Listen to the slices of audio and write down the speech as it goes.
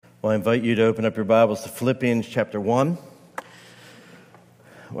Well, I invite you to open up your Bibles to Philippians chapter 1.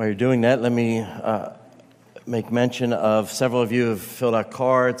 While you're doing that, let me make mention of several of you have filled out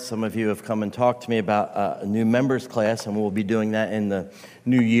cards. Some of you have come and talked to me about a new members class, and we'll be doing that in the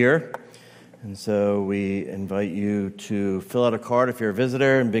new year. And so we invite you to fill out a card if you're a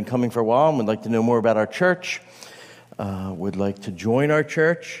visitor and been coming for a while and would like to know more about our church, would like to join our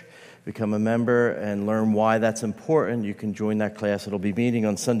church, become a member, and learn why that's important. You can join that class. It'll be meeting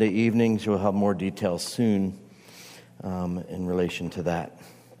on Sunday evenings. You'll have more details soon in relation to that.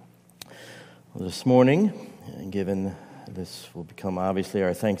 Well, this morning, and given this will become obviously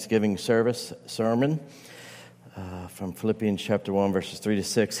our Thanksgiving service sermon from Philippians chapter 1, verses 3 to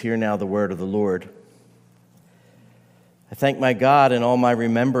 6, hear now the word of the Lord. I thank my God in all my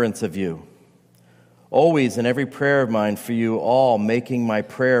remembrance of you, always in every prayer of mine for you all, making my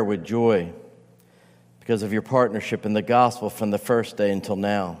prayer with joy because of your partnership in the gospel from the first day until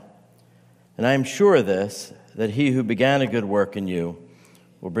now. And I am sure of this, that he who began a good work in you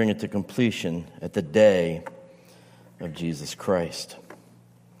will bring it to completion at the day of Jesus Christ.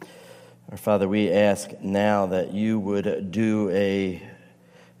 Our Father, we ask now that you would do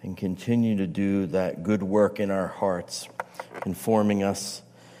and continue to do that good work in our hearts, conforming us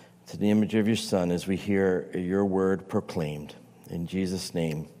to the image of your Son as we hear your word proclaimed. In Jesus'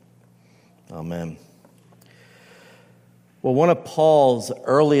 name, amen. Well, one of Paul's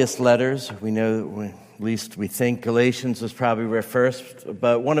earliest letters, we know, at least we think Galatians was probably read first,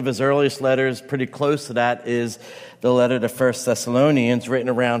 but one of his earliest letters, pretty close to that, is the letter to 1 Thessalonians, written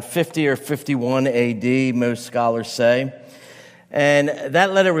around 50 or 51 AD, most scholars say. And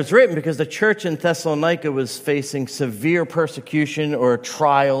that letter was written because the church in Thessalonica was facing severe persecution or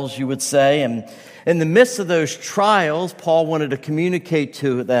trials, you would say. And in the midst of those trials, Paul wanted to communicate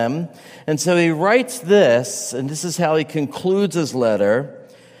to them. And so he writes this, and this is how he concludes his letter.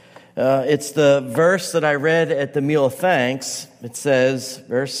 It's the verse that I read at the meal of thanks. It says,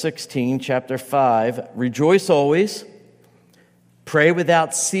 verse 16, chapter 5, rejoice always, pray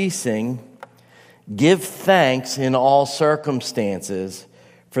without ceasing, give thanks in all circumstances,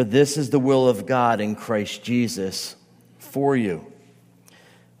 for this is the will of God in Christ Jesus for you.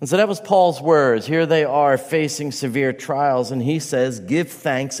 And so that was Paul's words. Here they are facing severe trials, and he says, give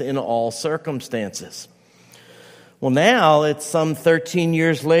thanks in all circumstances. Well, now it's some 13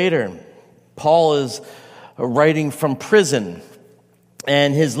 years later. Paul is writing from prison,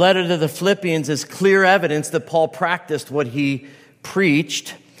 and his letter to the Philippians is clear evidence that Paul practiced what he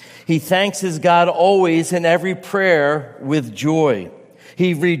preached. He thanks his God always in every prayer with joy.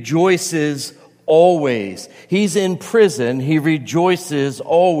 He rejoices always. He's in prison. He rejoices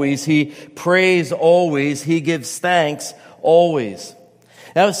always. He prays always. He gives thanks always.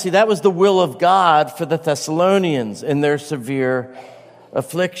 Now, see, that was the will of God for the Thessalonians in their severe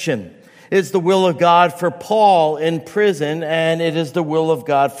affliction. It's the will of God for Paul in prison, and it is the will of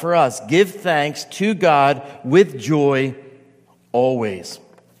God for us. Give thanks to God with joy always.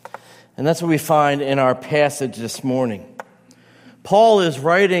 And that's what we find in our passage this morning. Paul is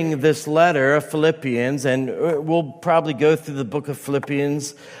writing this letter of Philippians, and we'll probably go through the book of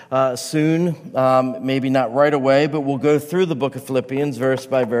Philippians soon, maybe not right away, but we'll go through the book of Philippians verse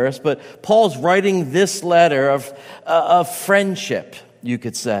by verse. But Paul's writing this letter of friendship, you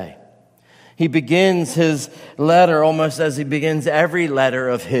could say. He begins his letter almost as he begins every letter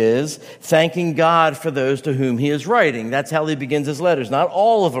of his, thanking God for those to whom he is writing. That's how he begins his letters. Not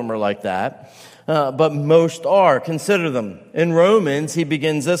all of them are like that. But most are. Consider them. In Romans, he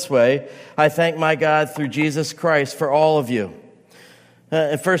begins this way, I thank my God through Jesus Christ for all of you.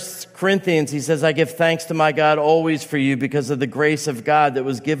 In 1 Corinthians, he says, I give thanks to my God always for you because of the grace of God that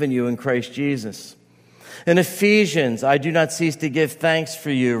was given you in Christ Jesus. In Ephesians, I do not cease to give thanks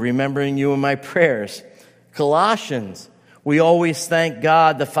for you, remembering you in my prayers. Colossians, we always thank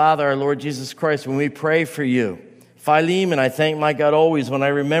God the Father, our Lord Jesus Christ, when we pray for you. Philemon, I thank my God always when I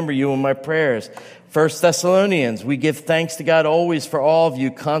remember you in my prayers. 1 Thessalonians, we give thanks to God always for all of you,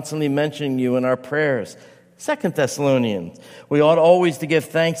 constantly mentioning you in our prayers. 2 Thessalonians, we ought always to give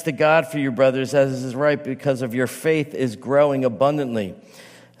thanks to God for you, brothers, as is right, because of your faith is growing abundantly.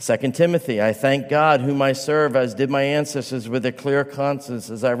 2 Timothy, I thank God whom I serve, as did my ancestors, with a clear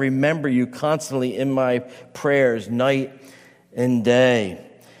conscience, as I remember you constantly in my prayers, night and day.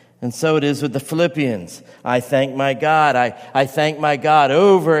 And so it is with the Philippians. I thank my God. I thank my God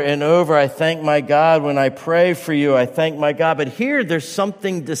over and over. I thank my God when I pray for you. I thank my God. But here there's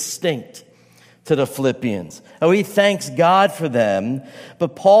something distinct to the Philippians. Oh, he thanks God for them.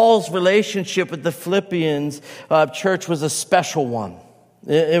 But Paul's relationship with the Philippians church was a special one.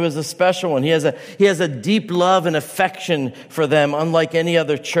 It was a special one. He has a deep love and affection for them, unlike any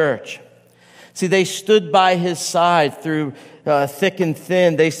other church. See, they stood by his side through thick and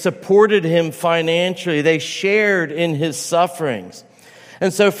thin. They supported him financially. They shared in his sufferings.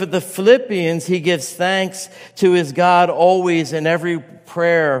 And so for the Philippians, he gives thanks to his God always in every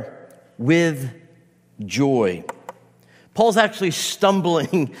prayer with joy. Paul's actually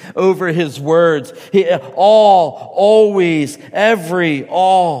stumbling over his words. All, always, every,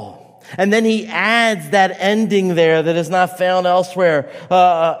 all. And then he adds that ending there that is not found elsewhere.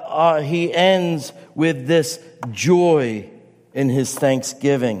 He ends with this joy in his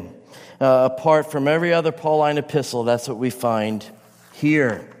thanksgiving. Apart from every other Pauline epistle, that's what we find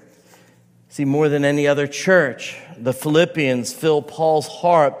here. See, more than any other church, the Philippians fill Paul's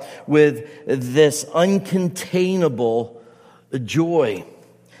heart with this uncontainable joy.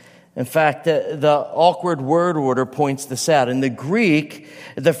 In fact, the awkward word order points this out. In the Greek,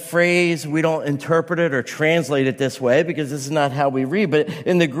 the phrase, we don't interpret it or translate it this way because this is not how we read, but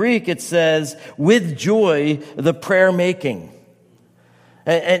in the Greek it says, with joy, the prayer making.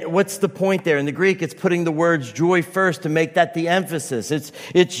 And what's the point there? In the Greek, it's putting the words joy first to make that the emphasis.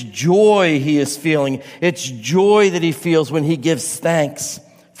 It's joy he is feeling. It's joy that he feels when he gives thanks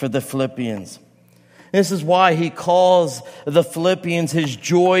for the Philippians. This is why he calls the Philippians his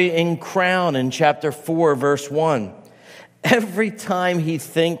joy in crown in chapter 4, verse 1. Every time he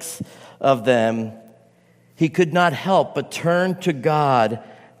thinks of them, he could not help but turn to God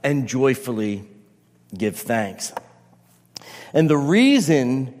and joyfully give thanks. And the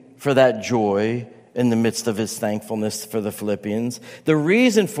reason for that joy in the midst of his thankfulness for the Philippians, the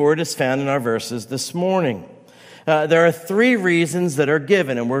reason for it is found in our verses this morning. There are three reasons that are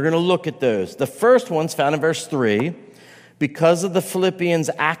given, and we're going to look at those. The first one's found in verse 3, because of the Philippians'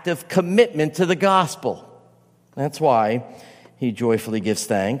 active commitment to the gospel. That's why he joyfully gives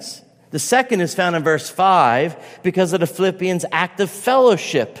thanks. The second is found in verse 5, because of the Philippians' active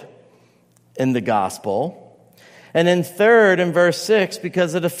fellowship in the gospel. And then third, in verse 6,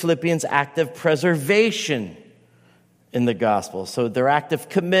 because of the Philippians' active preservation in the gospel. So their active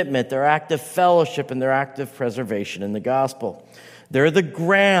commitment, their active fellowship, and their active preservation in the gospel. They're the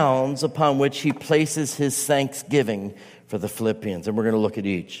grounds upon which he places his thanksgiving for the Philippians. And we're going to look at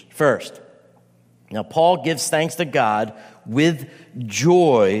each. First, now Paul gives thanks to God with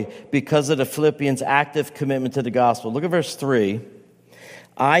joy because of the Philippians' active commitment to the gospel. Look at verse 3.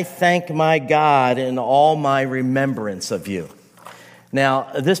 I thank my God in all my remembrance of you. Now,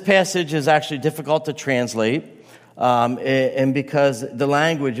 this passage is actually difficult to translate. And because the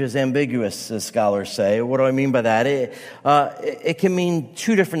language is ambiguous, as scholars say. What do I mean by that? It can mean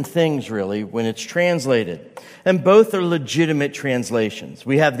two different things, really, when it's translated. And both are legitimate translations.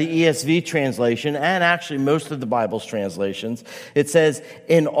 We have the ESV translation, and actually most of the Bible's translations. It says,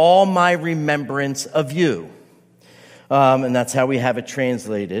 in all my remembrance of you. And that's how we have it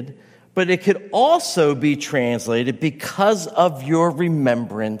translated. But it could also be translated, because of your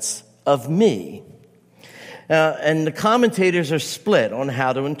remembrance of me. And the commentators are split on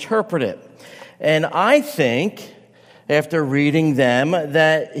how to interpret it. And I think, after reading them,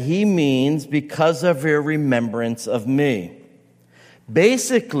 that he means because of your remembrance of me.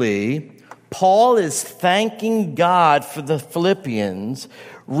 Basically, Paul is thanking God for the Philippians,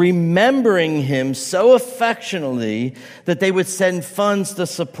 remembering him so affectionately that they would send funds to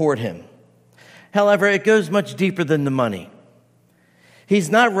support him. However, it goes much deeper than the money. He's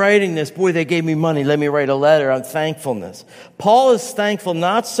not writing this, boy, they gave me money, let me write a letter on thankfulness. Paul is thankful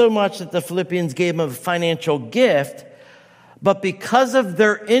not so much that the Philippians gave him a financial gift, but because of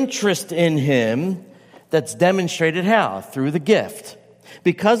their interest in him, that's demonstrated how? Through the gift.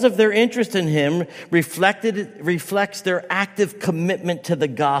 Because of their interest in him, reflects their active commitment to the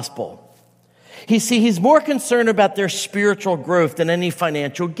gospel. He's more concerned about their spiritual growth than any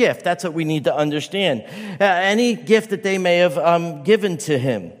financial gift. That's what we need to understand. Any gift that they may have given to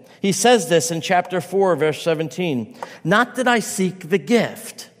him. He says this in chapter 4, verse 17. Not that I seek the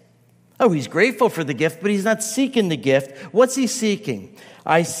gift. Oh, he's grateful for the gift, but he's not seeking the gift. What's he seeking?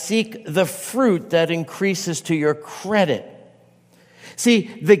 I seek the fruit that increases to your credit.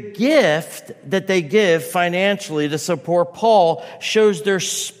 See, the gift that they give financially to support Paul shows their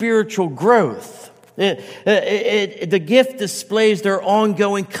spiritual growth. The gift displays their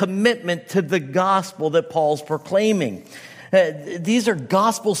ongoing commitment to the gospel that Paul's proclaiming. These are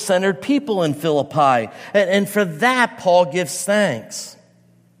gospel-centered people in Philippi, and for that, Paul gives thanks.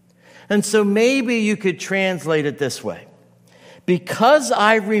 And so maybe you could translate it this way. Because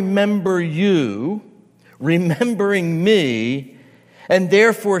I remember you, remembering me, and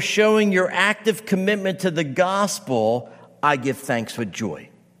therefore showing your active commitment to the gospel, I give thanks with joy.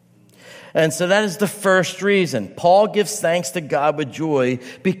 And so that is the first reason. Paul gives thanks to God with joy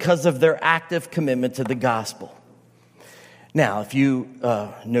because of their active commitment to the gospel. Now, if you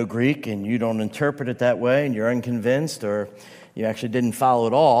know Greek and you don't interpret it that way and you're unconvinced or you actually didn't follow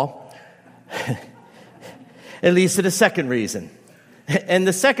it all, it leads to the second reason. And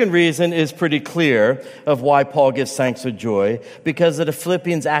the second reason is pretty clear of why Paul gives thanks with joy, because of the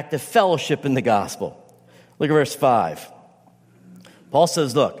Philippians' active fellowship in the gospel. Look at verse 5. Paul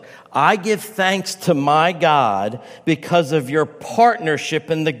says, look, I give thanks to my God because of your partnership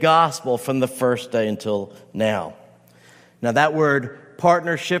in the gospel from the first day until now. Now, that word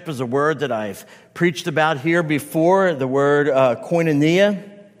partnership is a word that I've preached about here before, the word koinonia.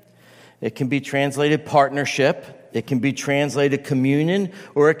 It can be translated partnership, it can be translated communion,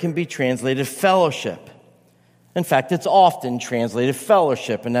 or it can be translated fellowship. In fact, it's often translated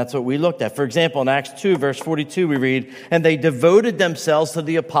fellowship, and that's what we looked at. For example, in Acts 2, verse 42, we read, and they devoted themselves to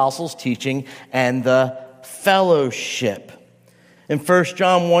the apostles' teaching and the fellowship. In 1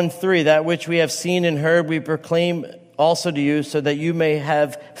 John 1:3, that which we have seen and heard, we proclaim also to you, so that you may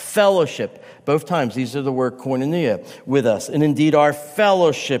have fellowship. Both times, these are the word koinonia, with us. And indeed, our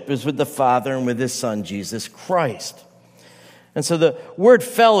fellowship is with the Father and with His Son, Jesus Christ. And so the word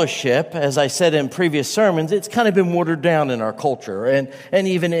fellowship, as I said in previous sermons, it's kind of been watered down in our culture and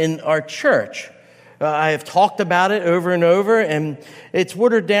even in our church. I have talked about it over and over, and it's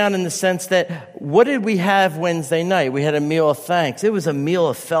watered down in the sense that, what did we have Wednesday night? We had a meal of thanks. It was a meal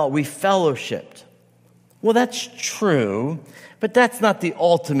of we fellowshipped. Well, that's true, but that's not the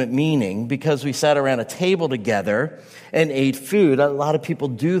ultimate meaning, because we sat around a table together and ate food. A lot of people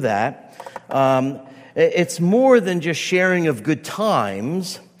do that. It's more than just sharing of good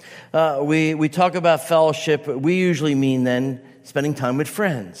times. We talk about fellowship. We usually mean then spending time with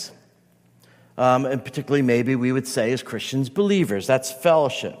friends. And particularly maybe we would say as Christians, believers. That's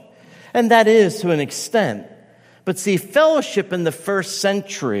fellowship. And that is to an extent. But see, fellowship in the first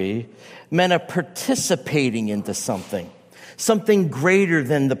century meant a participating into something greater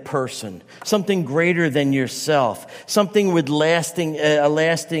than the person, something greater than yourself, something with a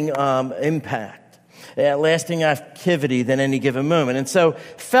lasting impact. Lasting activity than any given moment. And so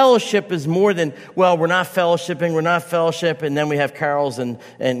fellowship is more than, well, we're not fellowshipping, and then we have carols and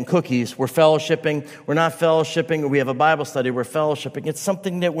cookies. We're fellowshipping, we're not fellowshipping, we have a Bible study, we're fellowshipping. It's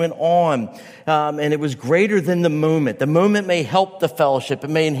something that went on, and it was greater than the moment. The moment may help the fellowship, it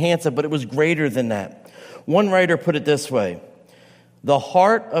may enhance it, but it was greater than that. One writer put it this way: the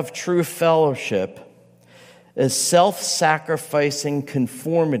heart of true fellowship is self-sacrificing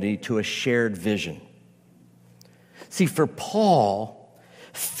conformity to a shared vision. See, for Paul,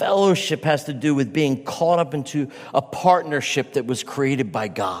 fellowship has to do with being caught up into a partnership that was created by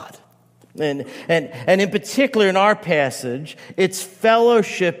God. And in particular, in our passage, it's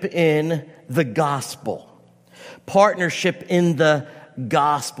fellowship in the gospel. Partnership in the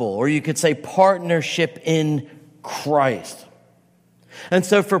gospel, or you could say partnership in Christ. And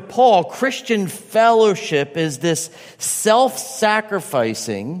so for Paul, Christian fellowship is this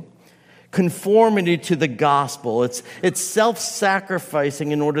self-sacrificing conformity to the gospel. It's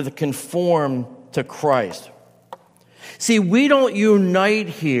self-sacrificing in order to conform to Christ. See, we don't unite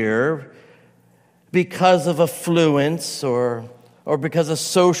here because of affluence or because of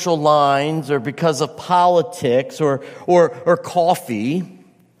social lines or because of politics or coffee.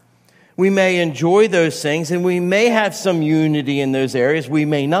 We may enjoy those things, and we may have some unity in those areas. We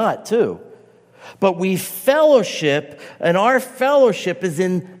may not, too. But we fellowship, and our fellowship is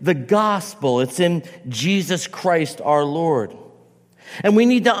in the gospel. It's in Jesus Christ our Lord. And we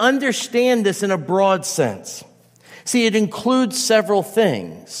need to understand this in a broad sense. See, it includes several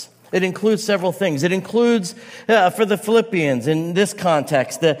things. It includes, for the Philippians, in this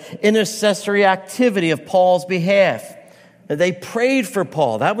context, the intercessory activity of Paul's behalf. They prayed for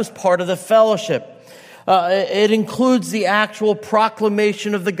Paul. That was part of the fellowship. It includes the actual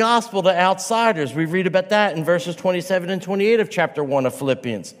proclamation of the gospel to outsiders. We read about that in verses 27 and 28 of chapter 1 of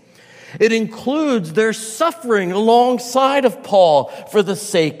Philippians. It includes their suffering alongside of Paul for the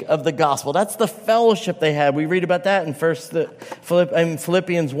sake of the gospel. That's the fellowship they had. We read about that in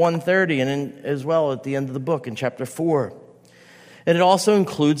Philippians 1:30 and as well at the end of the book in chapter 4. And it also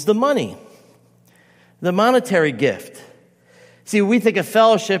includes the money, the monetary gift. See, we think of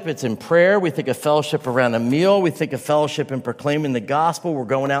fellowship, it's in prayer. We think of fellowship around a meal. We think of fellowship in proclaiming the gospel. We're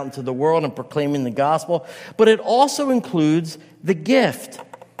going out into the world and proclaiming the gospel. But it also includes the gift.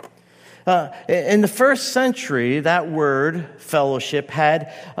 In the first century, that word, fellowship,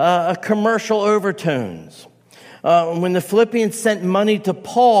 had commercial overtones. When the Philippians sent money to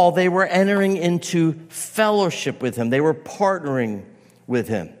Paul, they were entering into fellowship with him. They were partnering with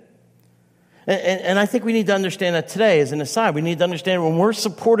him. And I think we need to understand that today as an aside. We need to understand when we're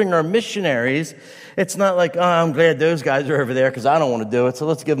supporting our missionaries, it's not like, oh, I'm glad those guys are over there because I don't want to do it, so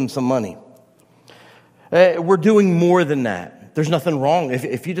let's give them some money. We're doing more than that. There's nothing wrong.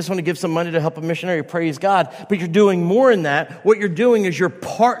 If you just want to give some money to help a missionary, praise God. But you're doing more than that. What you're doing is you're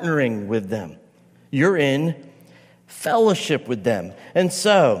partnering with them. You're in fellowship with them. And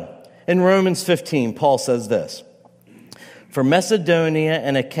so, in Romans 15, Paul says this: "For Macedonia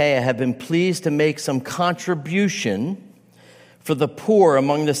and Achaia have been pleased to make some contribution for the poor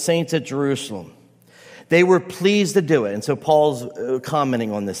among the saints at Jerusalem." They were pleased to do it. And so Paul's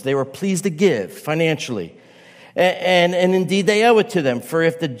commenting on this. They were pleased to give financially. And indeed they owe it to them. For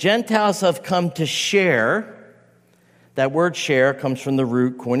if the Gentiles have come to share, that word share comes from the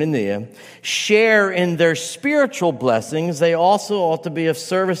root koinonia, share in their spiritual blessings, they also ought to be of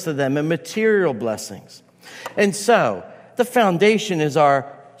service to them in material blessings. And so, the foundation is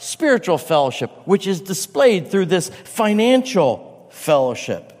our spiritual fellowship, which is displayed through this financial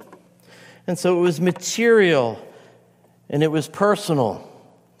fellowship. And so it was material, and it was personal,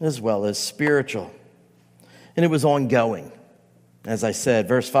 as well as spiritual. And it was ongoing. As I said,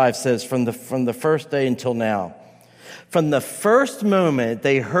 verse 5 says, from the first day until now. From the first moment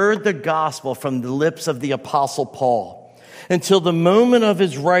they heard the gospel from the lips of the Apostle Paul, until the moment of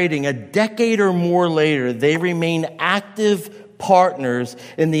his writing, a decade or more later, they remain active partners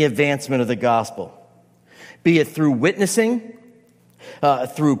in the advancement of the gospel. Be it through witnessing,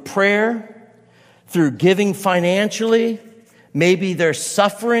 through prayer, through giving financially, maybe they're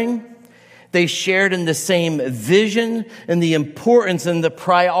suffering. They shared in the same vision and the importance and the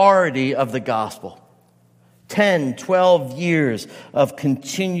priority of the gospel. 10, 12 years of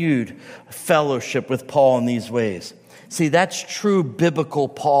continued fellowship with Paul in these ways. See, that's true biblical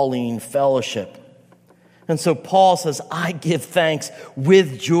Pauline fellowship. And so Paul says, I give thanks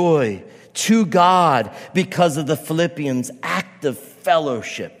with joy to God because of the Philippians' active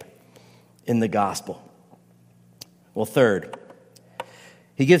fellowship in the gospel. Well, third,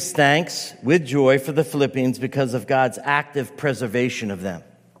 he gives thanks with joy for the Philippians because of God's active preservation of them.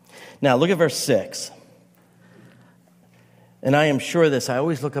 Now, look at verse 6. And I am sure this, I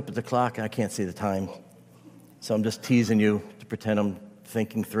always look up at the clock and I can't see the time. So I'm just teasing you to pretend I'm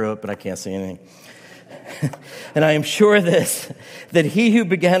thinking through it, but I can't see anything. And I am sure this, that he who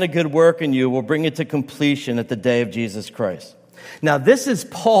began a good work in you will bring it to completion at the day of Jesus Christ. Now, this is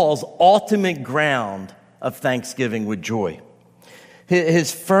Paul's ultimate ground of thanksgiving with joy.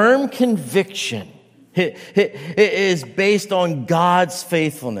 His firm conviction is based on God's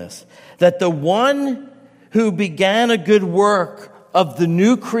faithfulness, that the one who began a good work of the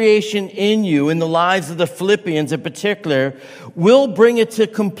new creation in you, in the lives of the Philippians in particular, will bring it to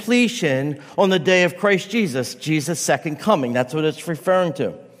completion on the day of Christ Jesus, Jesus' second coming. That's what it's referring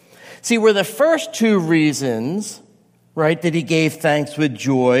to. See, where the first two reasons, right, that he gave thanks with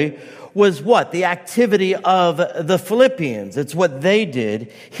joy was what? The activity of the Philippians. It's what they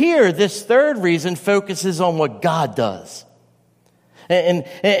did. Here, this third reason focuses on what God does. And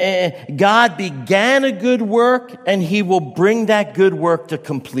God began a good work, and he will bring that good work to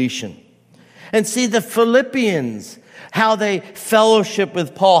completion. And see, the Philippians, how they fellowship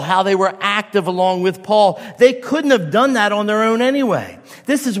with Paul, how they were active along with Paul, they couldn't have done that on their own anyway.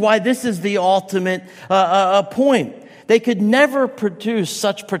 This is why this is the ultimate point. They could never produce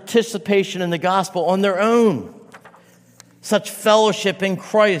such participation in the gospel on their own. Such fellowship in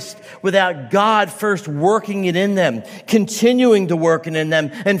Christ without God first working it in them, continuing to work it in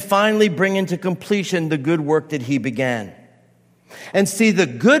them, and finally bringing to completion the good work that he began. And see, the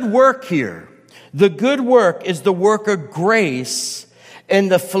good work here, the good work is the work of grace in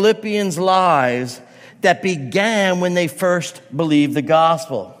the Philippians' lives that began when they first believed the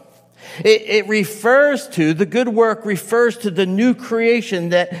gospel. It refers to, the good work refers to the new creation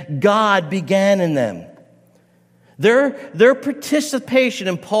that God began in them. Their participation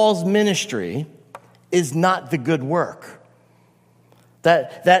in Paul's ministry is not the good work.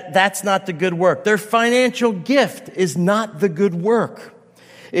 That's not the good work. Their financial gift is not the good work.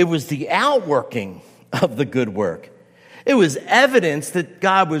 It was the outworking of the good work. It was evidence that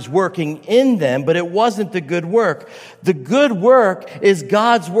God was working in them, but it wasn't the good work. The good work is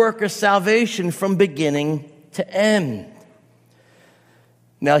God's work of salvation from beginning to end.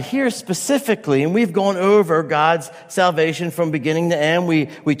 Now here specifically, and we've gone over God's salvation from beginning to end.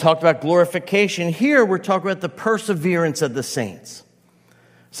 We talked about glorification. Here we're talking about the perseverance of the saints.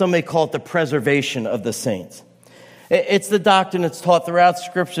 Some may call it the preservation of the saints. It's the doctrine that's taught throughout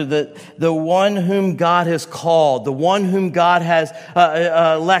Scripture that the one whom God has called, the one whom God has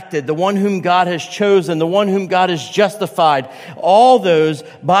elected, the one whom God has chosen, the one whom God has justified, all those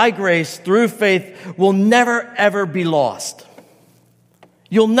by grace through faith will never ever be lost.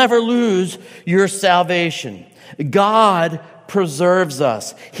 You'll never lose your salvation. God preserves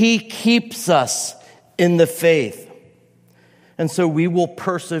us. He keeps us in the faith. And so we will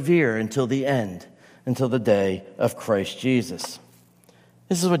persevere until the end, until the day of Christ Jesus.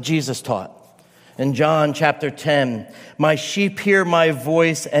 This is what Jesus taught. In John chapter 10, my sheep hear my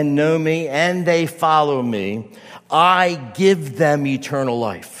voice and know me, and they follow me. I give them eternal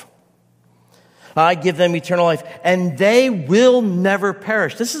life. I give them eternal life, and they will never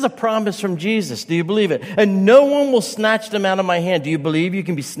perish. This is a promise from Jesus. Do you believe it? And no one will snatch them out of my hand. Do you believe you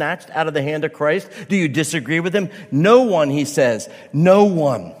can be snatched out of the hand of Christ? Do you disagree with him? No one, he says. No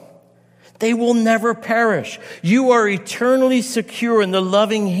one. They will never perish. You are eternally secure in the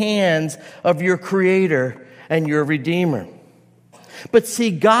loving hands of your Creator and your Redeemer. But see,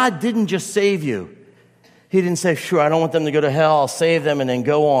 God didn't just save you. He didn't say, sure, I don't want them to go to hell. I'll save them and then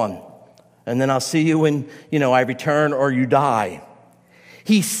go on. And then I'll see you when, I return or you die.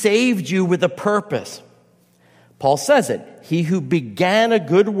 He saved you with a purpose. Paul says it. He who began a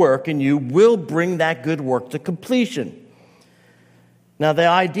good work in you will bring that good work to completion. Now, the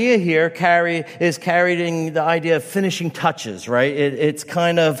idea here is carrying the idea of finishing touches, right? It's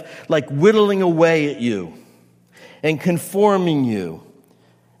kind of like whittling away at you and conforming you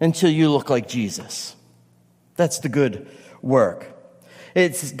until you look like Jesus. That's the good work.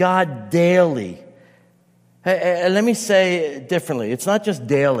 It's God daily. Let me say it differently. It's not just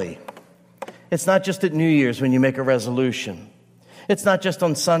daily. It's not just at New Year's when you make a resolution. It's not just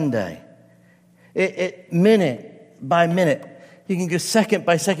on Sunday. Minute by minute. You can go second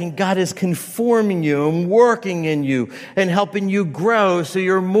by second. God is conforming you and working in you and helping you grow so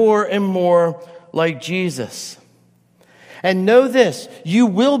you're more and more like Jesus. And know this, you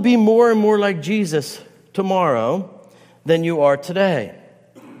will be more and more like Jesus tomorrow than you are today.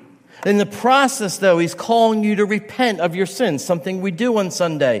 In the process, though, he's calling you to repent of your sins, something we do on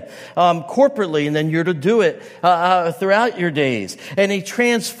Sunday corporately, and then you're to do it throughout your days. And he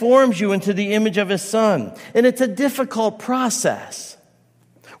transforms you into the image of his Son. And it's a difficult process.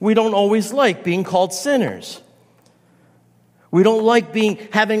 We don't always like being called sinners. We don't like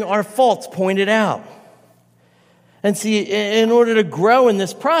having our faults pointed out. And see, in order to grow in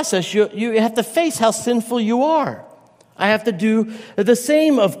this process, you have to face how sinful you are. I have to do the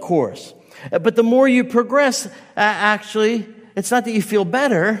same, of course. But the more you progress, actually, it's not that you feel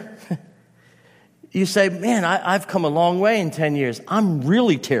better. You say, man, I've come a long way in 10 years. I'm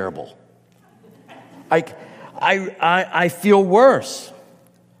really terrible. I feel worse.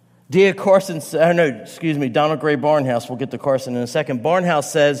 Donald Gray Barnhouse, we'll get to Carson in a second.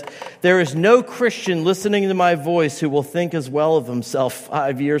 Barnhouse says, there is no Christian listening to my voice who will think as well of himself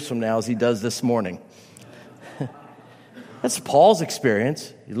 5 years from now as he does this morning. That's Paul's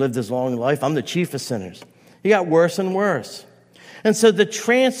experience. He lived his long life. I'm the chief of sinners. He got worse and worse. And so the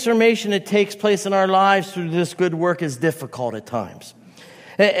transformation that takes place in our lives through this good work is difficult at times.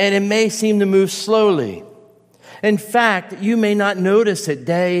 And it may seem to move slowly. In fact, you may not notice it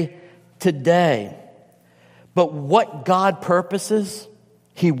day to day. But what God purposes,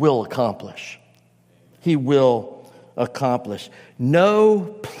 he will accomplish. He will accomplish. No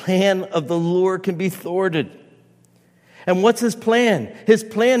plan of the Lord can be thwarted. And what's his plan? His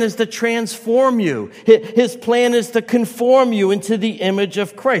plan is to transform you. His plan is to conform you into the image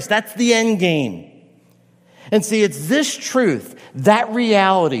of Christ. That's the end game. And see, it's this truth, that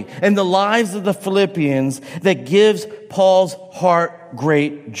reality, and the lives of the Philippians that gives Paul's heart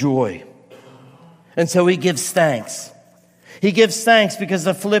great joy. And so he gives thanks. He gives thanks because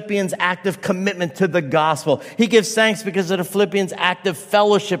of the Philippians' active commitment to the gospel. He gives thanks because of the Philippians' active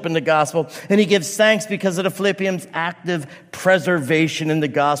fellowship in the gospel. And he gives thanks because of the Philippians' active preservation in the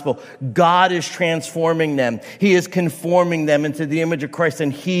gospel. God is transforming them. He is conforming them into the image of Christ,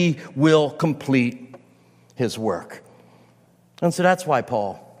 and he will complete his work. And so that's why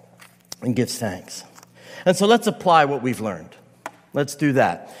Paul gives thanks. And so let's apply what we've learned. Let's do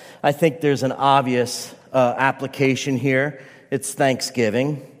that. I think there's an obvious application here. It's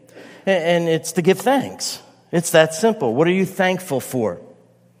Thanksgiving, and it's to give thanks. It's that simple. What are you thankful for?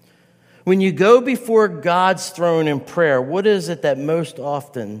 When you go before God's throne in prayer, what is it that most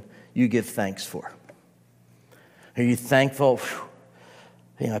often you give thanks for? Are you thankful?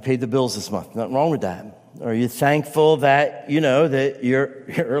 I paid the bills this month. Nothing wrong with that. Are you thankful that that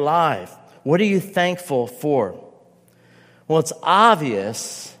you're alive? What are you thankful for? Well, it's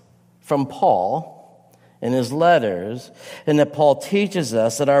obvious from Paul in his letters, and that Paul teaches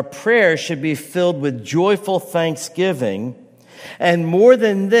us that our prayers should be filled with joyful thanksgiving. And more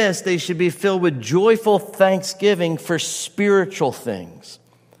than this, they should be filled with joyful thanksgiving for spiritual things.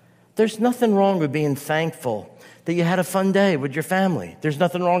 There's nothing wrong with being thankful that you had a fun day with your family. There's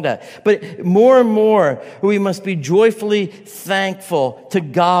nothing wrong with that. But more and more, we must be joyfully thankful to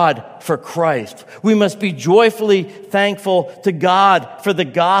God for Christ. We must be joyfully thankful to God for the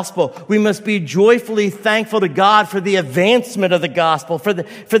gospel. We must be joyfully thankful to God for the advancement of the gospel, for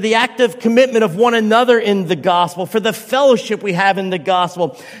the active commitment of one another in the gospel, for the fellowship we have in the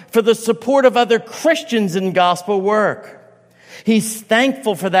gospel, for the support of other Christians in gospel work. He's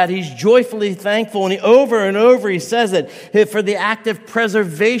thankful for that. He's joyfully thankful. And over and over he says it, for the active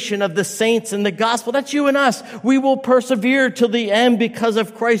preservation of the saints in the gospel. That's you and us. We will persevere till the end because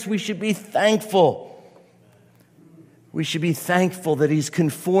of Christ. We should be thankful. We should be thankful that he's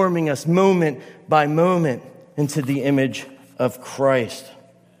conforming us moment by moment into the image of Christ.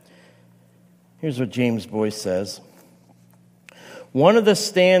 Here's what James Boyce says. One of the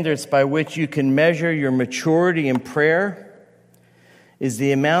standards by which you can measure your maturity in prayer is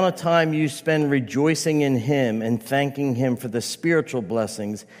the amount of time you spend rejoicing in him and thanking him for the spiritual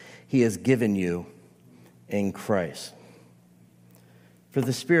blessings he has given you in Christ. For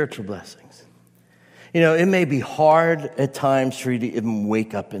the spiritual blessings. You know, it may be hard at times for you to even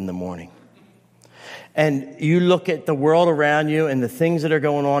wake up in the morning. And you look at the world around you and the things that are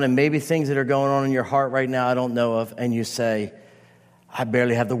going on, and maybe things that are going on in your heart right now I don't know of, and you say, I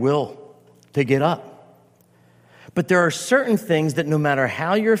barely have the will to get up. But there are certain things that no matter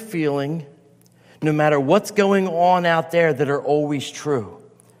how you're feeling, no matter what's going on out there, that are always true.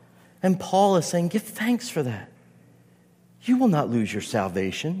 And Paul is saying, give thanks for that. You will not lose your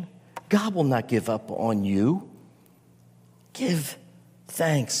salvation. God will not give up on you. Give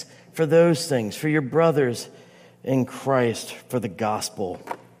thanks for those things, for your brothers in Christ, for the gospel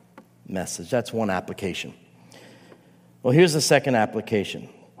message. That's one application. Well, here's the second application.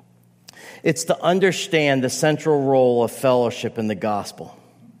 It's to understand the central role of fellowship in the gospel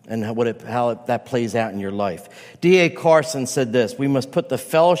and how that plays out in your life. D.A. Carson said this: we must put the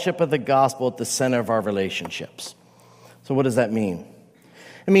fellowship of the gospel at the center of our relationships. So what does that mean?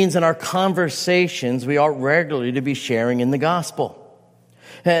 It means in our conversations, we ought regularly to be sharing in the gospel.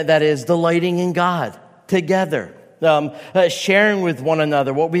 That is, delighting in God together, sharing with one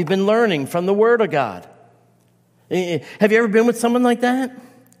another what we've been learning from the Word of God. Have you ever been with someone like that?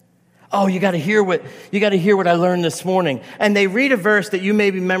 Oh, you got to hear what I learned this morning. And they read a verse that you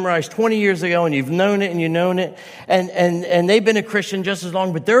maybe memorized 20 years ago, and you've known it and you've known it, and they've been a Christian just as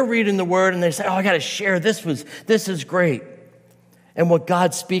long, but they're reading the Word and they say, oh, I got to share this is great. And what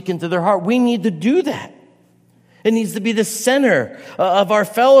God's speaking to their heart, we need to do that. It needs to be the center of our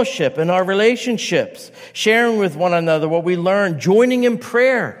fellowship and our relationships, sharing with one another what we learn, joining in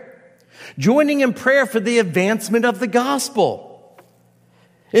prayer for the advancement of the gospel.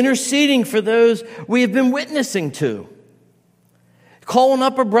 Interceding for those we have been witnessing to. Calling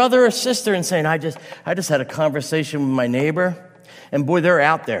up a brother or sister and saying, I just had a conversation with my neighbor, and boy, they're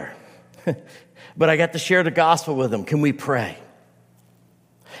out there. But I got to share the gospel with them. Can we pray?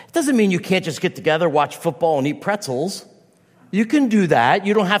 It doesn't mean you can't just get together, watch football, and eat pretzels. You can do that.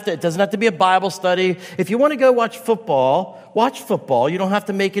 You don't have to, it doesn't have to be a Bible study. If you want to go watch football. You don't have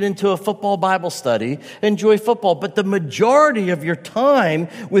to make it into a football Bible study. Enjoy football. But the majority of your time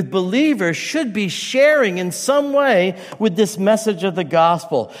with believers should be sharing in some way with this message of the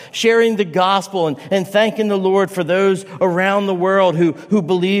gospel. Sharing the gospel and thanking the Lord for those around the world who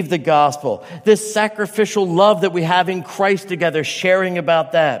believe the gospel. This sacrificial love that we have in Christ together, sharing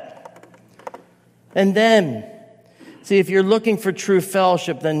about that. And then, see, if you're looking for true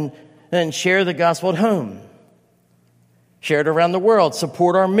fellowship, then share the gospel at home. Share it around the world.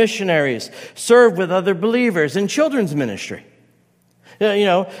 Support our missionaries. Serve with other believers in children's ministry.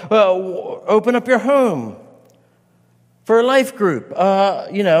 Open up your home for a life group.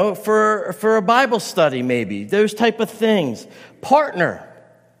 For a Bible study maybe. Those type of things. Partner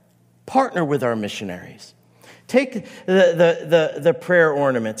with our missionaries. Take the prayer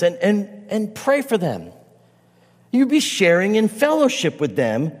ornaments and pray for them. You'd be sharing in fellowship with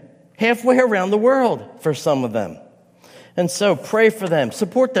them halfway around the world for some of them. And so pray for them,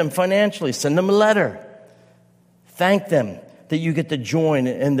 support them financially, send them a letter. Thank them that you get to join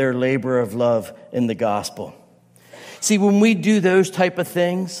in their labor of love in the gospel. See, when we do those type of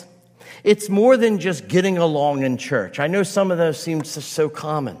things, it's more than just getting along in church. I know some of those seem so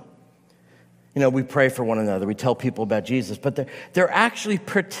common. We pray for one another. We tell people about Jesus, but they're actually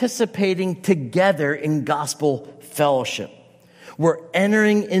participating together in gospel fellowship. We're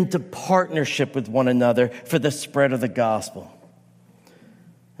entering into partnership with one another for the spread of the gospel.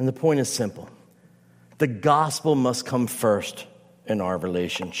 And the point is simple. The gospel must come first in our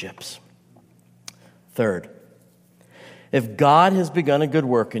relationships. Third, if God has begun a good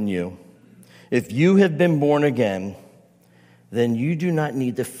work in you, if you have been born again, then you do not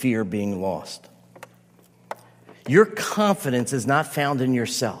need to fear being lost. Your confidence is not found in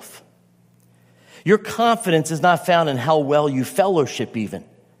yourself. Your confidence is not found in how well you fellowship even.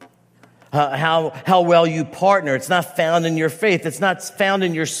 How well you partner. It's not found in your faith. It's not found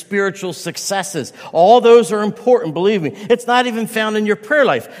in your spiritual successes. All those are important, believe me. It's not even found in your prayer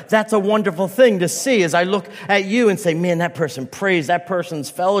life. That's a wonderful thing to see as I look at you and say, man, that person prays, that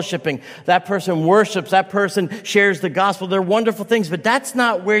person's fellowshipping, that person worships, that person shares the gospel. They're wonderful things, but that's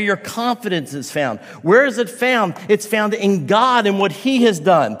not where your confidence is found. Where is it found? It's found in God and what He has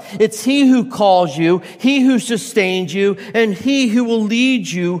done. It's He who calls you, He who sustains you, and He who will lead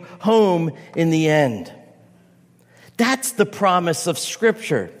you home in the end. That's the promise of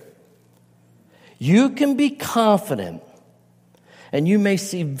Scripture. You can be confident, and you may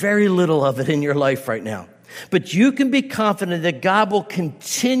see very little of it in your life right now, but you can be confident that God will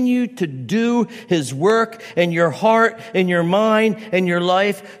continue to do His work in your heart, in your mind, in your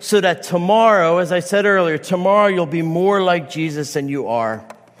life, so that tomorrow, as I said earlier, tomorrow you'll be more like Jesus than you are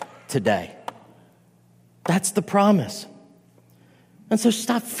today. That's the promise. And so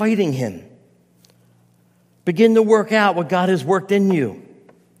stop fighting Him. Begin to work out what God has worked in you.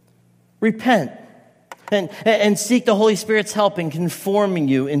 Repent and seek the Holy Spirit's help in conforming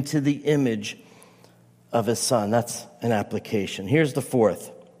you into the image of His Son. That's an application. Here's the fourth,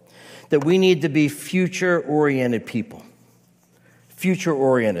 that we need to be future-oriented people.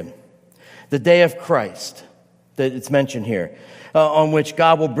 Future-oriented. The day of Christ, that it's mentioned here, on which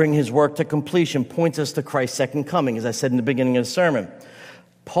God will bring His work to completion, points us to Christ's second coming, as I said in the beginning of the sermon.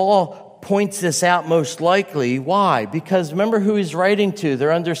 Paul points this out most likely. Why? Because remember who he's writing to.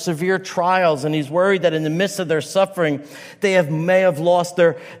 They're under severe trials, and he's worried that in the midst of their suffering, they may have lost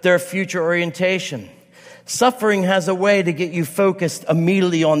their future orientation. Suffering has a way to get you focused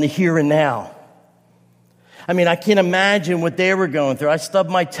immediately on the here and now. I mean, I can't imagine what they were going through. I stubbed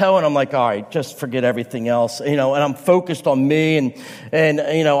my toe and I'm like, all right, just forget everything else, and I'm focused on me and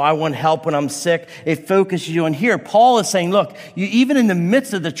I want help when I'm sick. It focuses you on here. Paul is saying, look, you, even in the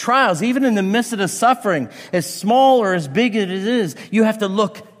midst of the trials, even in the midst of the suffering, as small or as big as it is, you have to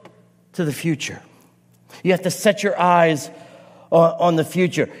look to the future. You have to set your eyes on the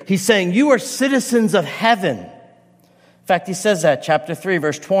future. He's saying you are citizens of heaven. In fact, he says that, chapter 3,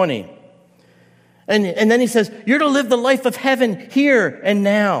 verse 20. And then he says, you're to live the life of heaven here and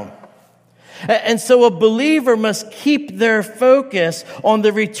now. And so a believer must keep their focus on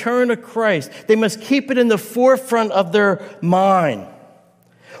the return of Christ. They must keep it in the forefront of their mind.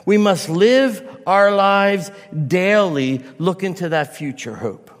 We must live our lives daily looking to that future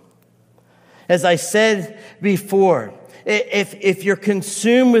hope. As I said before, if you're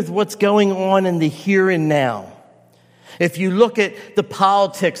consumed with what's going on in the here and now, if you look at the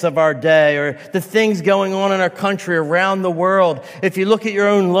politics of our day or the things going on in our country, around the world, if you look at your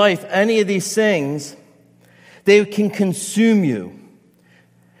own life, any of these things, they can consume you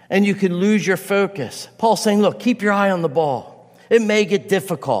and you can lose your focus. Paul's saying, look, keep your eye on the ball. It may get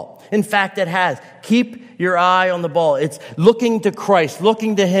difficult. In fact, it has. Keep your eye on the ball. It's looking to Christ,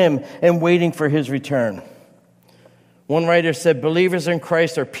 looking to Him, and waiting for His return. One writer said, believers in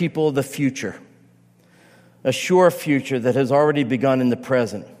Christ are people of the future. A sure future that has already begun in the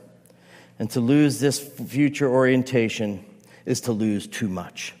present. And to lose this future orientation is to lose too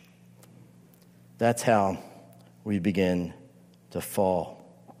much. That's how we begin to fall.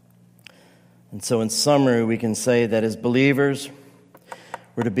 And so in summary, we can say that as believers,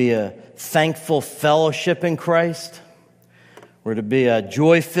 we're to be a thankful fellowship in Christ. We're to be a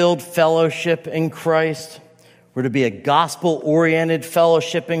joy-filled fellowship in Christ. We're to be a gospel-oriented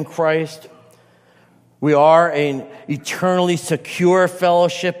fellowship in Christ. We are an eternally secure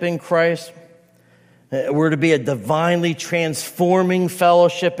fellowship in Christ. We're to be a divinely transforming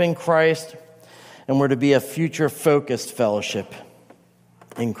fellowship in Christ. And we're to be a future-focused fellowship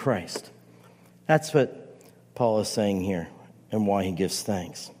in Christ. That's what Paul is saying here and why he gives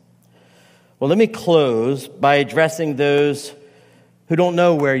thanks. Well, let me close by addressing those who don't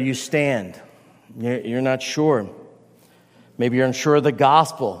know where you stand. You're not sure. Maybe you're unsure of the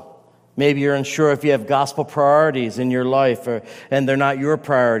gospel. Maybe you're unsure if you have gospel priorities in your life, and they're not your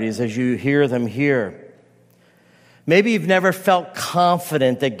priorities as you hear them here. Maybe you've never felt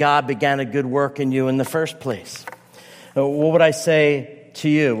confident that God began a good work in you in the first place. What would I say to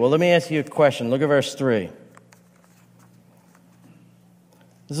you? Well, let me ask you a question. Look at verse 3.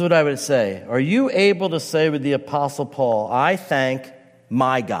 This is what I would say. Are you able to say with the Apostle Paul, I thank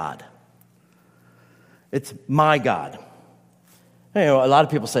my God? It's my God. You know, a lot of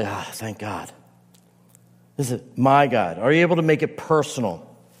people say, thank God. This is my God. Are you able to make it personal?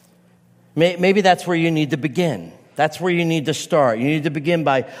 Maybe that's where you need to begin. That's where you need to start. You need to begin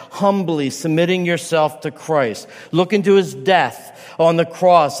by humbly submitting yourself to Christ. Look into his death on the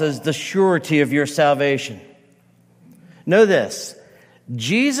cross as the surety of your salvation. Know this.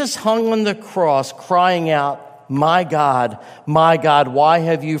 Jesus hung on the cross crying out, my God, why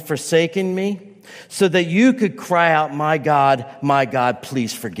have you forsaken me? So that you could cry out, my God,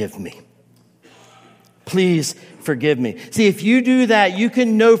 please forgive me. Please forgive me. See, if you do that, you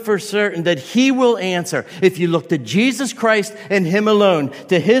can know for certain that he will answer. If you look to Jesus Christ and him alone,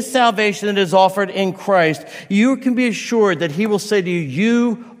 to his salvation that is offered in Christ, you can be assured that he will say to you,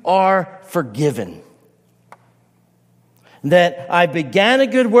 you are forgiven. That I began a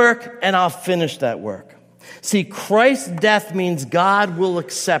good work and I'll finish that work. See, Christ's death means God will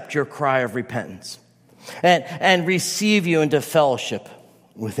accept your cry of repentance and receive you into fellowship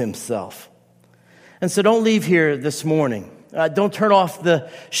with himself. And so don't leave here this morning. Don't turn off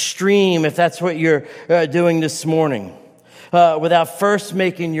the stream if that's what you're doing this morning without first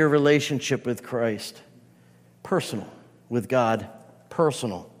making your relationship with Christ personal, with God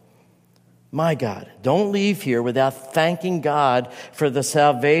personal. My God, don't leave here without thanking God for the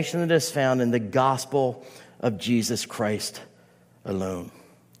salvation that is found in the gospel of Jesus Christ alone.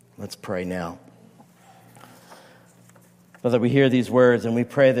 Let's pray now. Father, we hear these words and we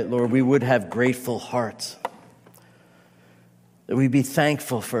pray that, Lord, we would have grateful hearts. That we be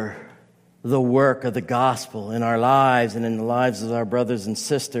thankful for the work of the gospel in our lives and in the lives of our brothers and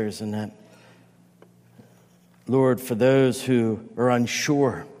sisters. And that, Lord, for those who are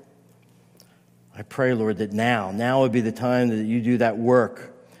unsure, I pray, Lord, that now would be the time that you do that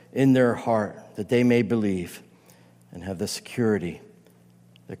work in their heart, that they may believe and have the security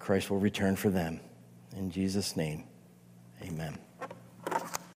that Christ will return for them. In Jesus' name, amen.